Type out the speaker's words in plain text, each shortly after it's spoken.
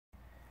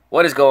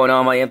What is going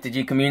on, my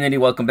MTG community?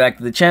 Welcome back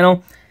to the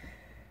channel.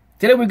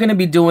 Today we're going to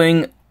be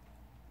doing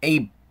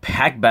a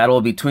pack battle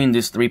between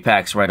these three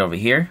packs right over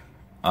here.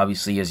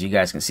 Obviously, as you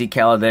guys can see,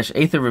 Kaladesh,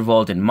 Aether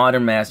Revolt, and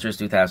Modern Masters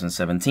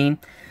 2017.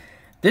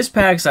 This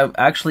packs I've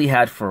actually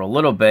had for a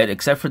little bit,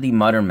 except for the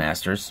Modern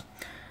Masters.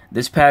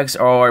 These packs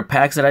are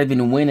packs that I've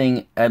been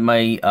winning at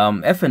my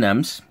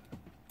FNMs.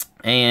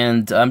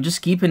 And I'm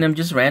just keeping them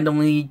just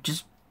randomly,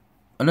 just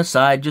on the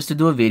side, just to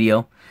do a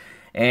video.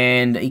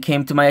 And it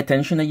came to my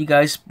attention that you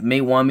guys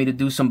may want me to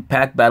do some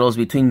pack battles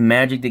between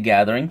Magic the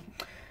Gathering,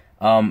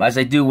 as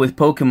I do with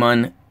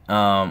Pokemon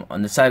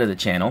on the side of the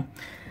channel.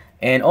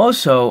 And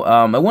also,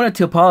 I wanted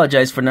to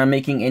apologize for not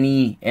making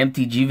any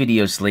MTG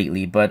videos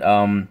lately, but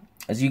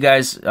as you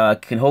guys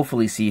can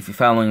hopefully see if you're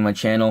following my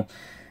channel,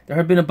 there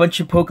have been a bunch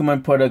of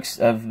Pokemon products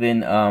that have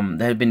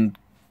been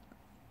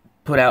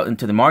put out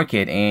into the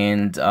market,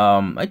 and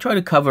I try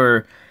to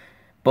cover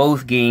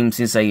both games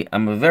since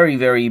I'm a very,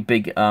 very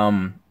big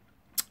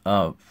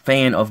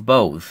fan of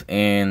both,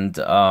 and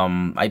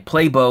I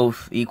play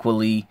both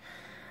equally.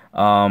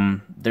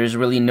 There's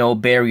really no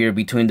barrier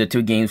between the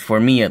two games for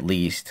me, at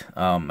least.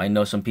 I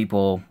know some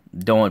people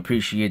don't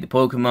appreciate the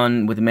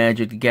Pokemon with the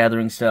Magic the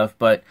Gathering stuff,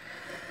 but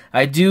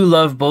I do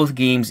love both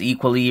games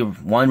equally.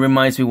 One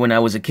reminds me when I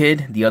was a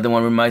kid, the other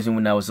one reminds me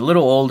when I was a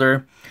little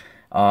older.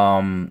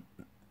 Yeah,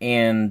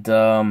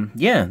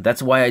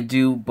 that's why I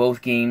do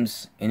both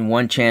games in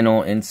one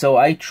channel, and so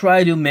I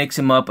try to mix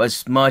them up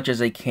as much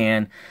as I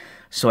can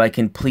so I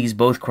can please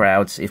both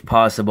crowds if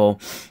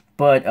possible.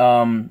 But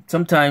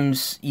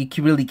sometimes you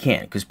really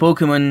can't, because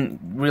Pokemon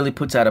really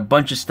puts out a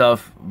bunch of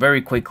stuff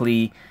very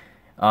quickly,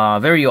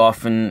 very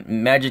often.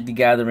 Magic the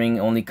Gathering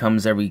only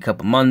comes every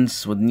couple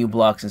months with new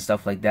blocks and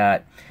stuff like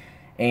that.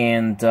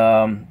 And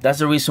that's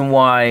the reason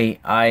why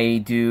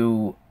I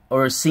do,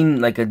 or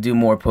seem like I do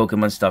more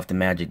Pokemon stuff than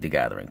Magic the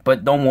Gathering.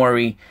 But don't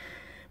worry,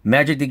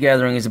 Magic the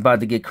Gathering is about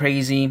to get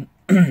crazy.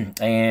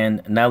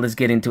 And now let's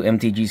get into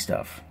MTG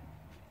stuff.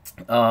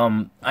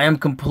 I am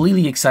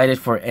completely excited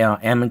for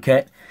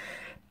Amonkhet.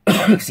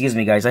 Excuse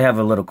me, guys. I have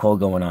a little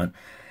cold going on.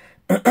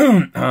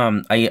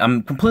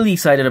 I'm completely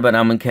excited about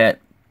Amonkhet.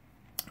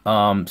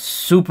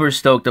 Super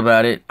stoked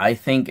about it. I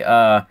think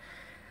I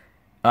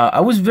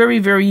was very,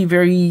 very,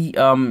 very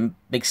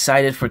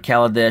excited for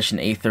Kaladesh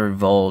and Aether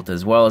Revolt,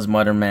 as well as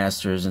Modern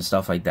Masters and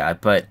stuff like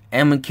that. But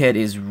Amonkhet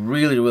is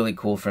really, really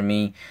cool for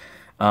me.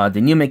 The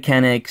new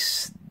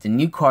mechanics, the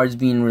new cards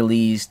being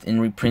released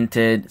and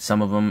reprinted,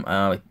 some of them.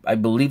 I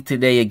believe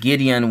today a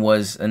Gideon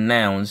was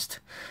announced,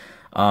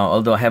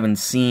 although I haven't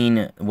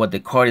seen what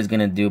the card is going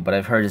to do, but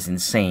I've heard it's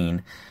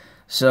insane.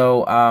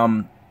 So,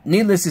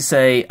 needless to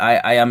say,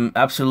 I am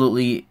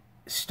absolutely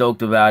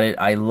stoked about it.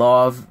 I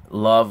love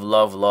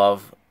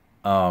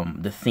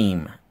the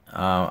theme.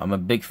 I'm a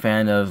big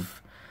fan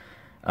of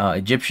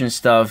Egyptian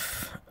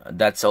stuff.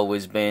 That's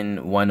always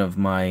been one of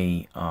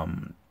my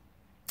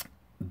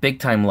big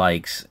time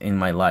likes in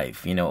my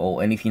life, you know,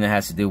 or anything that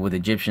has to do with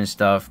Egyptian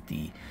stuff,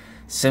 the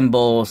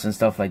symbols and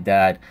stuff like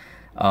that.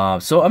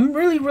 So I'm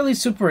really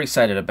super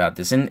excited about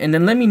this, and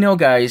then let me know,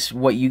 guys,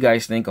 what you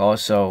guys think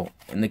also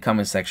in the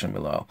comment section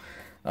below.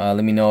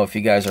 Let me know if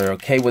you guys are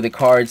okay with the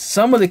cards.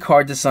 Some of the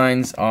card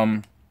designs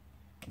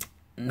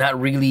not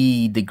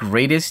really the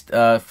greatest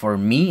for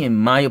me, in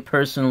my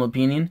personal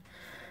opinion,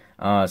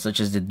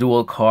 such as the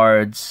dual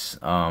cards,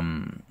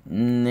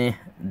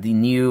 the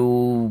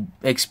new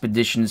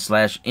expedition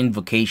 /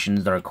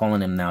 invocations that are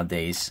calling them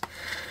nowadays.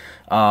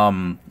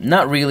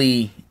 Not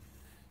really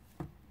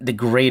the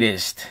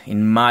greatest,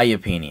 in my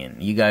opinion.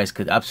 You guys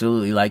could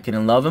absolutely like it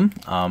and love them.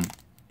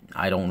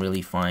 I don't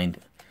really find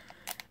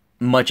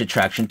much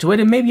attraction to it,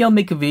 and maybe I'll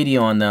make a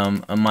video on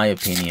them, on my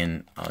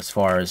opinion, as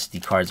far as the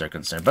cards are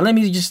concerned. But let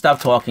me just stop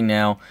talking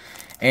now,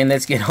 and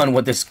let's get on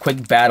with this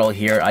quick battle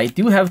here. I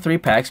do have 3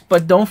 packs,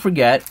 but don't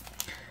forget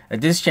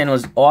that this channel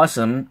is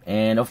awesome,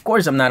 and of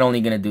course I'm not only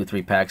going to do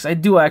 3 packs, I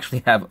do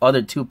actually have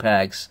other 2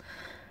 packs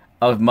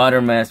of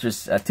Modern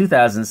Masters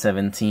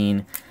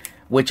 2017,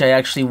 which I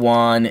actually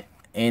won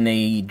in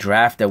a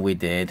draft that we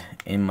did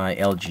in my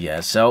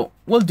LGS. So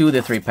we'll do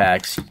the 3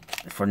 packs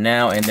for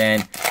now, and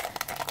then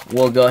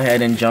we'll go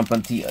ahead and jump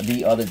onto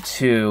the other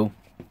 2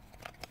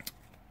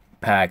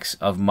 packs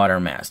of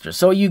Modern Masters.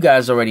 So you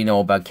guys already know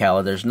about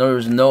Kaladesh.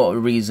 There's no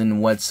reason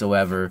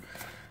whatsoever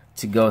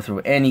to go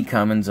through any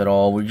commons at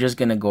all. We're just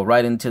gonna go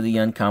right into the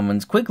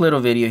uncommons. Quick little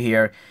video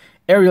here.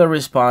 Aerial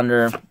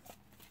Responder,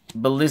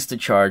 Ballista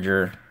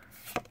Charger,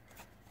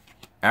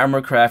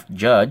 Armorcraft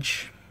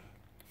Judge,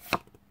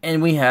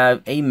 and we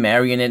have a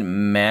Marionette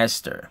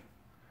Master.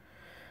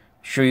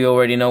 Sure, you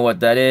already know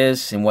what that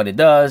is and what it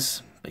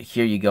does, but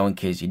here you go in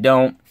case you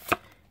don't.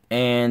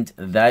 And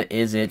that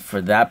is it for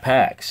that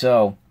pack.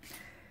 So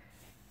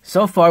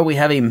far we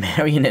have a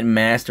Marionette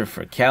Master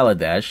for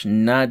Kaladesh.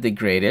 Not the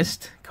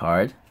greatest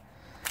card,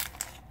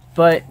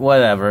 but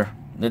whatever.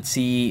 Let's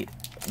see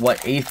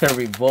what Aether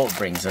Revolt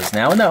brings us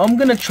now. Now I'm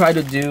gonna try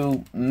to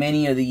do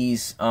many of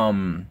these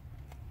booster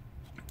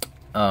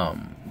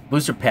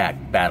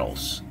pack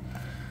battles.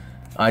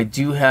 I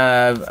do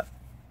have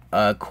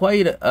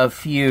quite a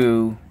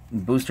few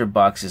booster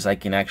boxes I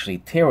can actually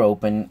tear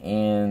open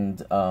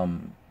and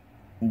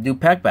do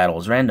pack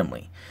battles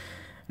randomly.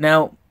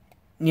 Now,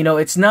 you know,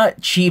 it's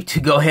not cheap to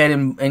go ahead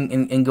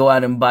and go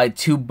out and buy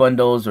 2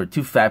 bundles or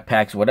 2 fat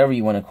packs, whatever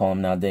you want to call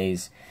them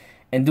nowadays,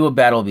 and do a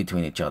battle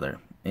between each other.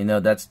 You know,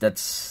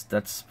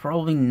 that's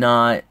probably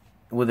not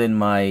within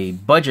my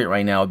budget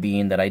right now,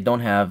 being that I don't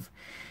have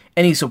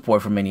any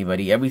support from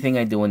anybody. Everything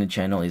I do on the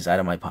channel is out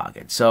of my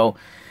pocket. So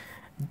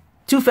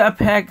 2 fat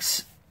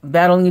packs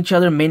battling each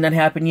other may not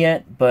happen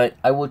yet, but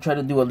I will try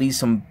to do at least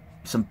some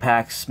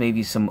packs,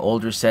 maybe some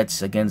older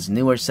sets against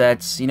newer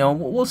sets. You know,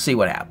 we'll see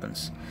what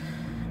happens.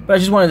 But I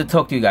just wanted to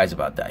talk to you guys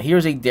about that.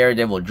 Here's a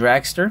Daredevil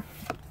Dragster.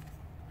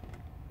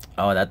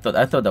 Oh, I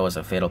thought that was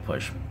a Fatal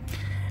Push.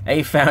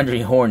 A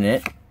Foundry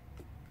Hornet.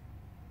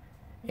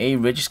 A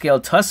Ridge Scale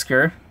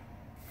Tusker.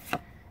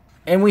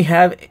 And we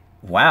have...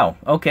 Wow.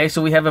 Okay,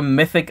 so we have a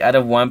Mythic out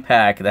of 1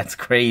 pack. That's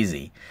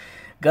crazy.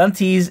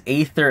 Gunty's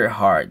Aether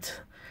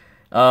Heart.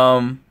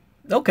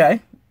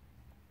 Okay.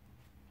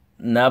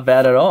 Not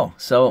bad at all.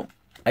 So,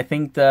 I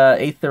think the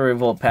Aether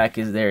Revolt pack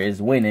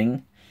is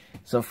winning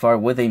so far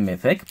with a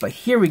Mythic. But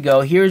here we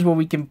go. Here's where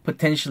we can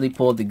potentially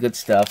pull the good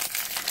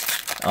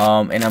stuff.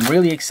 And I'm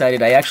really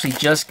excited. I actually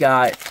just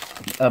got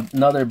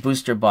another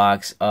booster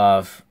box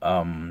of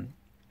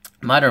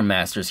Modern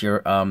Masters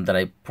here that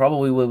I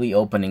probably will be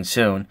opening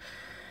soon.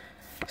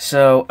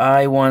 So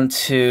I want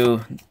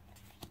to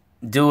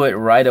do it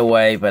right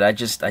away, but I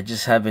just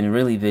have been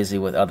really busy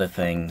with other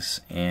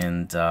things,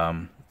 and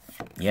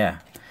yeah.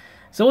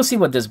 So we'll see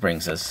what this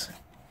brings us.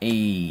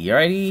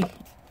 Alrighty,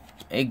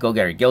 a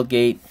Golgari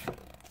Guildgate,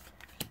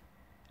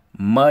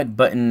 Mud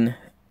Button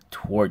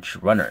Torch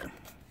Runner,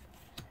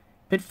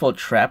 Pitfall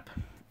Trap.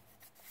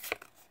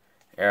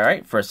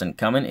 Alright, first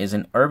uncommon is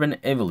an Urban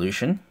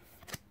Evolution.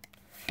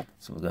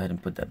 So we'll go ahead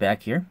and put that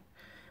back here.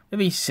 We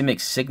have a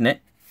Simic Signet,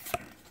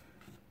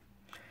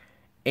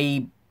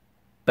 a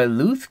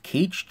Baluth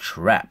Cage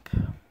Trap,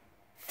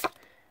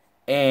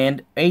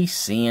 and a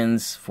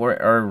Sands for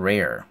our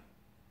rare.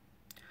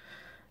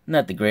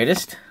 Not the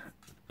greatest.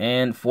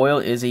 And foil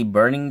is a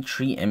Burning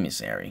Tree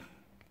Emissary.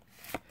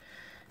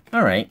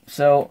 Alright,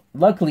 so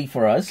luckily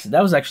for us,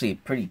 that was actually a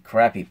pretty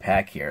crappy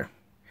pack here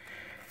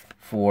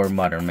for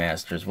Modern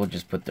Masters. We'll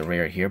just put the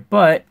rare here.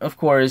 But, of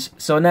course,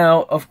 so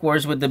now, of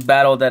course, with the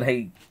battle that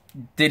I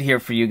did here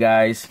for you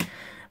guys,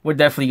 we're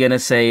definitely going to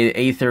say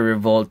Aether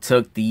Revolt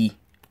took the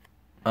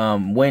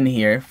win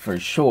here for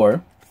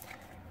sure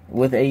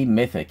with a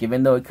Mythic.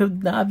 Even though it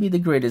could not be the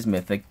greatest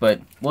Mythic,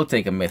 but we'll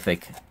take a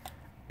Mythic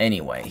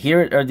anyway.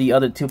 Here are the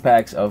other 2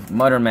 packs of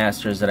Modern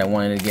Masters that I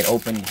wanted to get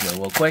open here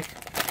real quick.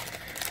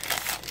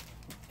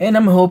 And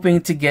I'm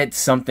hoping to get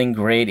something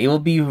great. It will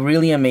be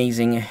really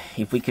amazing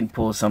if we can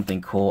pull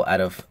something cool out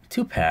of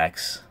 2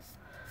 packs.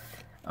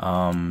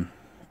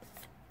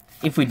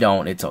 If we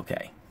don't, it's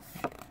okay.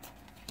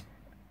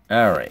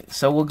 Alright,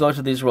 so we'll go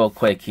to these real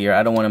quick here.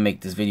 I don't want to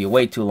make this video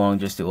way too long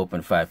just to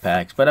open 5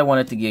 packs. But I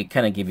wanted to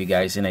kind of give you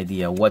guys an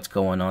idea of what's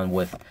going on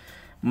with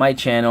my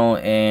channel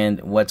and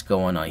what's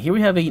going on. Here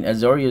we have an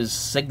Azorius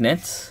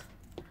Signet,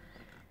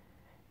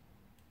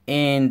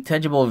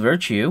 Intangible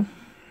Virtue,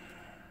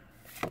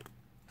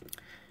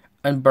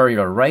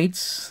 Unburial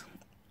Rights,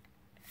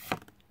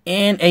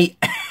 and a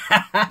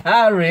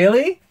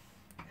really?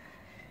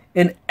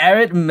 An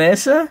Arid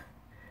Mesa?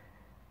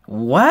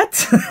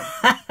 What?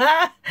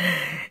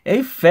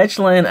 A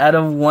fetchland out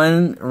of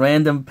 1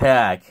 random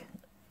pack.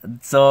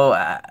 So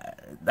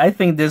I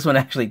think this one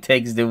actually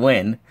takes the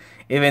win,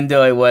 even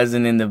though it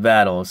wasn't in the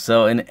battle.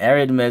 So an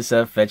Arid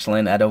Mesa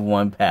fetchland out of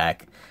 1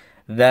 pack.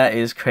 That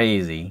is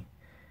crazy.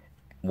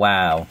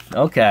 Wow.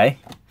 Okay.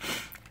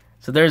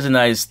 So there's a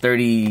nice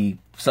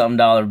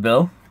 $30-something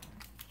bill.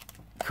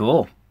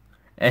 Cool.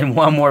 And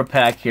 1 more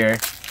pack here.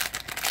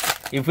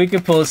 If we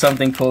could pull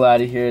something cool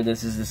out of here,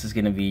 this is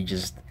gonna be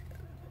just,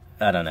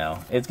 I don't know.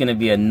 It's gonna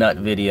be a nut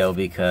video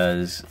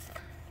because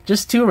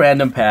just 2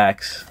 random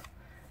packs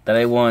that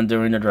I won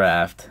during the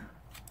draft.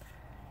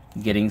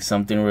 Getting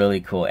something really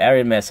cool.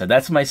 Arid Mesa.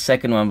 That's my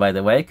second one, by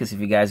the way, because if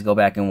you guys go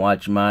back and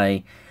watch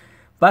my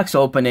box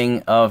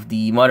opening of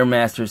the Modern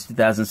Masters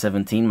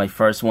 2017, my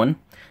first one,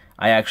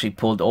 I actually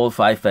pulled all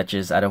 5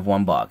 fetches out of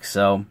 1 box.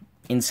 So,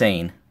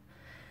 insane.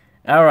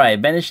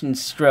 Alright, Banishing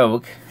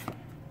Stroke.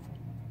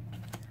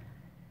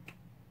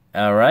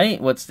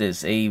 Alright, what's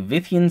this? A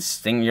Vithian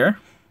Stinger.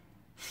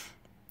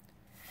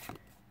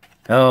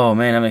 Oh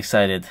man, I'm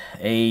excited.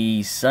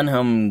 A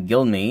Sunhum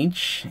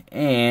Guildmage.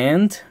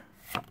 And...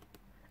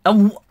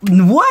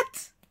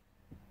 what?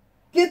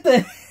 Get the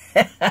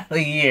hell out of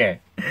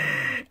here.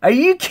 Are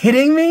you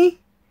kidding me?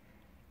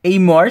 A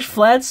Marsh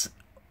Flats?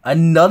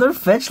 Another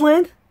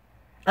fetchland?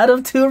 Out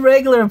of 2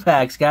 regular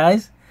packs,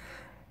 guys.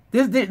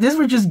 This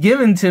were just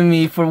given to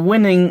me for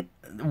winning.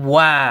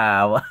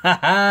 Wow.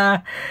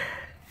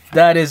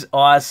 That is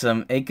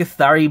awesome. A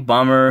Cathari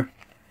Bomber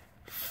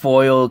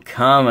foil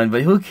common.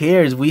 But who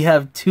cares? We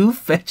have 2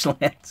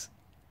 fetchlands.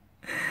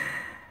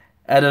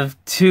 out of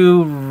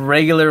 2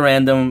 regular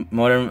random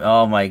modern.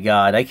 Oh my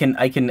god, I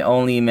can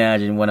only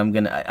imagine what I'm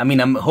gonna. I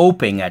mean, I'm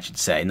hoping, I should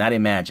say, not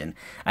imagine.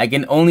 I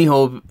can only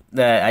hope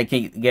that I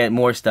can get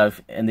more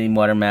stuff in the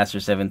Modern Master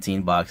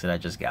 17 box that I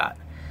just got.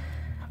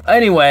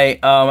 Anyway,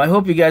 I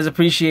hope you guys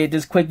appreciate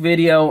this quick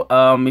video.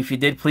 If you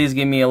did, please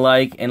give me a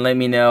like and let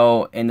me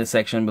know in the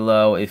section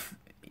below if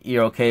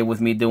you're okay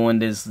with me doing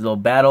these little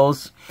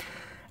battles.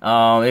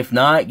 If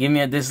not, give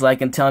me a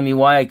dislike and tell me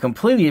why. I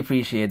completely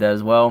appreciate that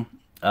as well.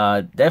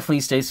 Definitely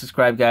stay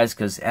subscribed, guys,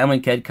 because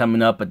Amonkhet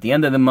coming up at the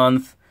end of the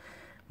month.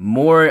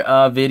 More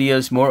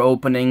videos, more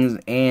openings,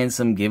 and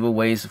some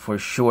giveaways for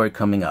sure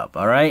coming up.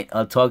 Alright,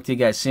 I'll talk to you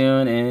guys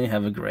soon, and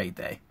have a great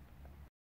day.